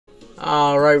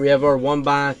Alright, we have our one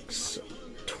box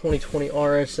 2020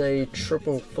 RSA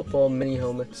triple football mini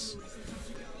helmets.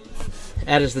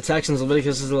 Ed is the Texans,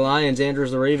 Leviticus is the Lions, Andrew is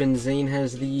the Ravens, Zane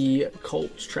has the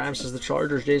Colts, Travis is the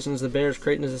Chargers, Jason is the Bears,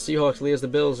 Creighton is the Seahawks, Lee is the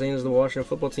Bills, Zane is the Washington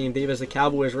football team, Dave is the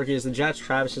Cowboys, Ricky is the Jets,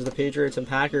 Travis is the Patriots and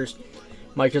Packers,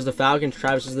 Mike is the Falcons,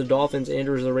 Travis is the Dolphins,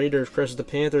 Andrew is the Raiders, Chris is the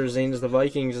Panthers, Zane is the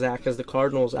Vikings, Zach is the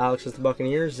Cardinals, Alex is the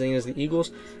Buccaneers, Zane is the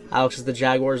Eagles, Alex is the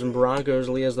Jaguars and Broncos,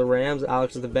 Lee is the Rams,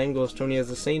 Alex is the Bengals, Tony has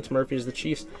the Saints, Murphy is the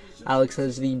Chiefs, Alex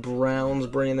has the Browns,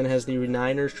 Brandon has the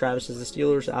Niners, Travis is the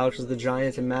Steelers, Alex is the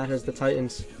Giants, and Matt has the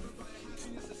Titans.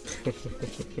 So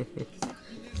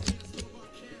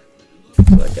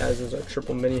that, guys, is our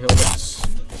triple mini helmets.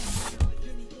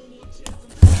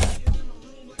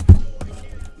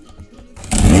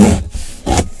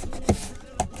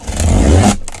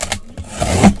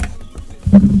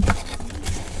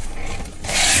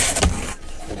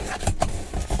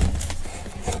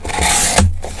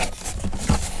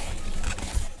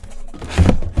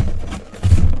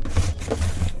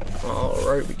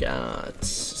 Alright, we got,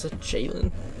 is that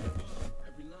Jalen?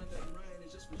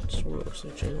 Sort of looks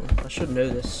like Jalen. I should know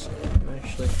this. I'm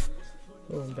actually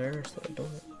a little embarrassed that I don't.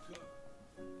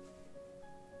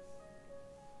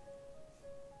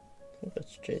 I think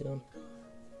that's Jalen.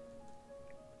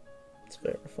 Let's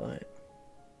verify it.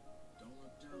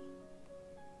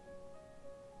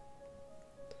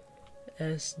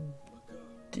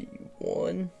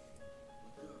 SD1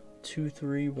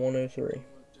 23103.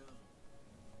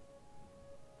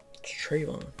 It's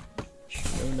Trayvon. Should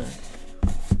have known that.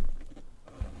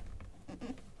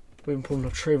 We've been pulling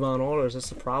up Trayvon autos. That's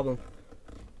the problem.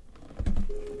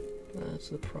 That's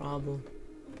the problem.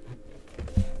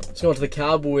 Let's go on to the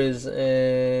Cowboys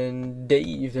and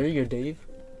Dave. There you go, Dave.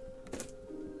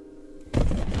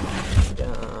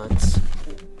 Got.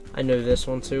 I know this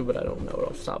one too, but I don't know it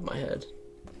off the top of my head.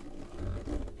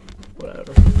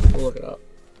 Whatever. We'll look it up.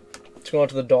 Let's go on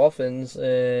to the Dolphins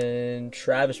and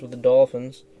Travis with the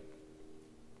Dolphins.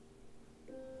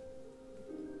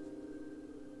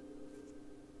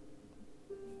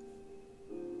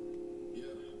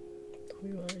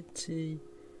 WIT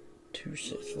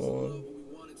 261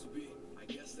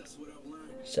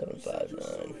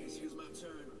 759.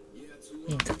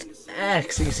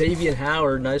 X Xavier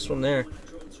Howard, nice one there.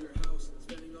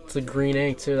 It's a green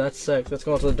ink too. That's sick. Let's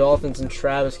go on to the Dolphins and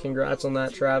Travis. Congrats on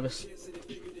that, Travis.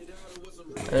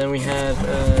 And then we have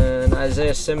an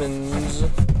Isaiah Simmons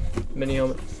mini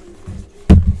helmet.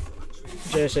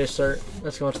 JSA cert.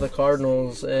 Let's go on to the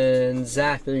Cardinals and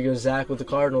Zach. There you go, Zach with the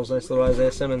Cardinals. Nice little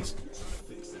Isaiah Simmons.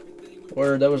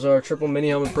 Word, that was our triple mini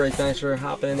helmet break. Thanks for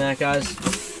hopping in that, guys.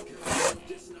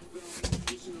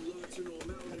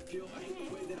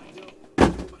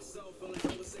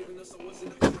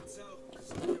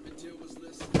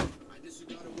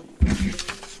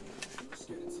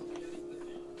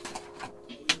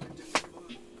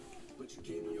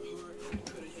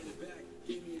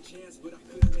 But I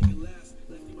couldn't make it last.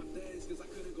 Left in my face because I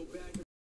couldn't go back.